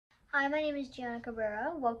Hi, my name is Gianna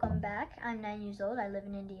Cabrera. Welcome back. I'm 9 years old. I live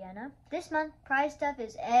in Indiana. This month, Pride stuff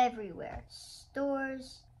is everywhere.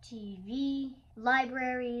 Stores, TV,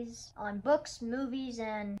 libraries, on books, movies,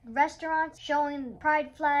 and restaurants showing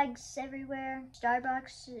Pride flags everywhere.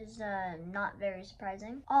 Starbucks is not very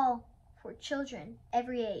surprising. All for children,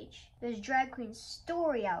 every age. There's drag queen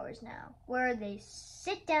story hours now, where they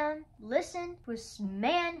sit down, listen to a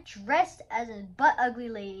man dressed as a butt ugly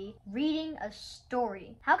lady reading a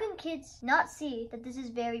story. How can kids not see that this is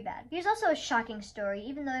very bad? Here's also a shocking story,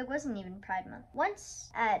 even though it wasn't even Pride Month. Once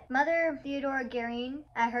at Mother Théodore Guérin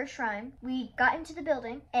at her shrine, we got into the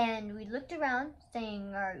building and we looked around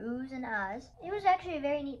saying our oohs and ahs. It was actually a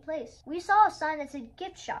very neat place. We saw a sign that said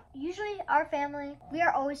gift shop. Usually our family, we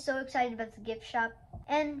are always so excited about the gift shop.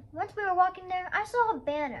 And once we were walking there, I saw a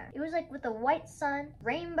banner. It was like with a white sun,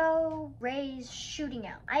 rainbow rays shooting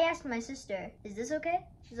out. I asked my sister, is this okay?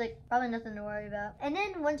 She's like, probably nothing to worry about. And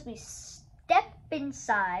then once we step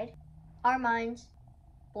inside, our minds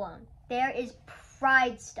blown. There is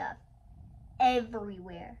Pride stuff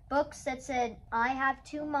everywhere. Books that said, I have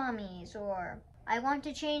two mommies, or I want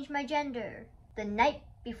to change my gender the night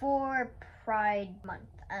before Pride Month.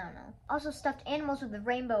 I don't know. Also stuffed animals with the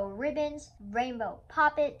rainbow ribbons, rainbow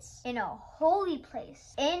poppets, in a holy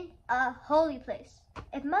place. In a holy place.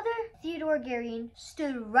 If Mother Théodore Guérin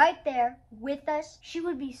stood right there with us, she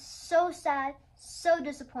would be so sad, so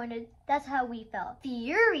disappointed. That's how we felt.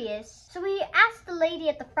 Furious. So we asked the lady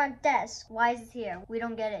at the front desk, why is it here? We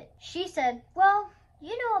don't get it. She said, well,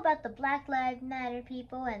 you know about the Black Lives Matter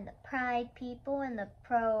people and the Pride people and the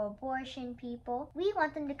pro-abortion people. We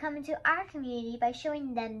want them to come into our community by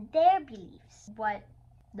showing them their beliefs. What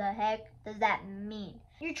the heck does that mean?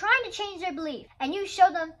 You're trying to change their belief and you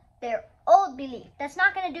show them their old belief. That's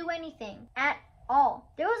not going to do anything at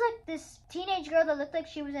all. There was like this teenage girl that looked like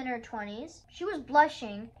she was in her 20s. She was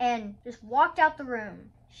blushing and just walked out the room.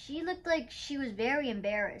 She looked like she was very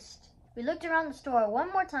embarrassed. We looked around the store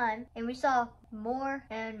one more time and we saw more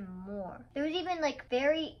and more. There was even like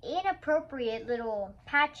very inappropriate little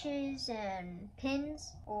patches and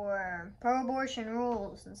pins or pro-abortion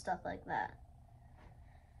rules and stuff like that.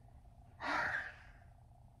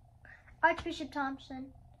 Archbishop Thompson,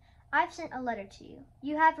 I've sent a letter to you.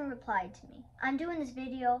 You haven't replied to me. I'm doing this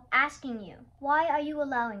video asking you, why are you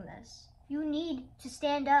allowing this? You need to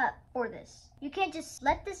stand up for this. You can't just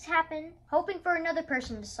let this happen, hoping for another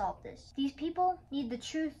person to solve this. These people need the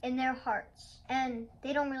truth in their hearts, and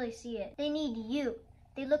they don't really see it. They need you.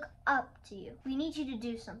 They look up to you. We need you to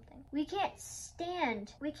do something. We can't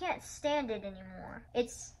stand it anymore.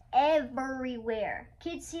 It's everywhere.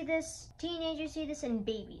 Kids see this, teenagers see this, and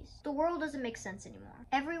babies. The world doesn't make sense anymore.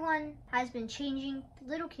 Everyone has been changing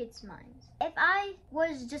little kids' minds. If I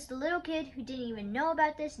was just a little kid who didn't even know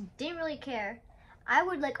about this and didn't really care, I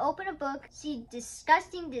would like open a book, see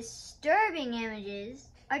disgusting, disturbing images.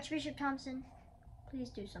 Archbishop Thompson, please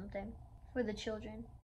do something for the children.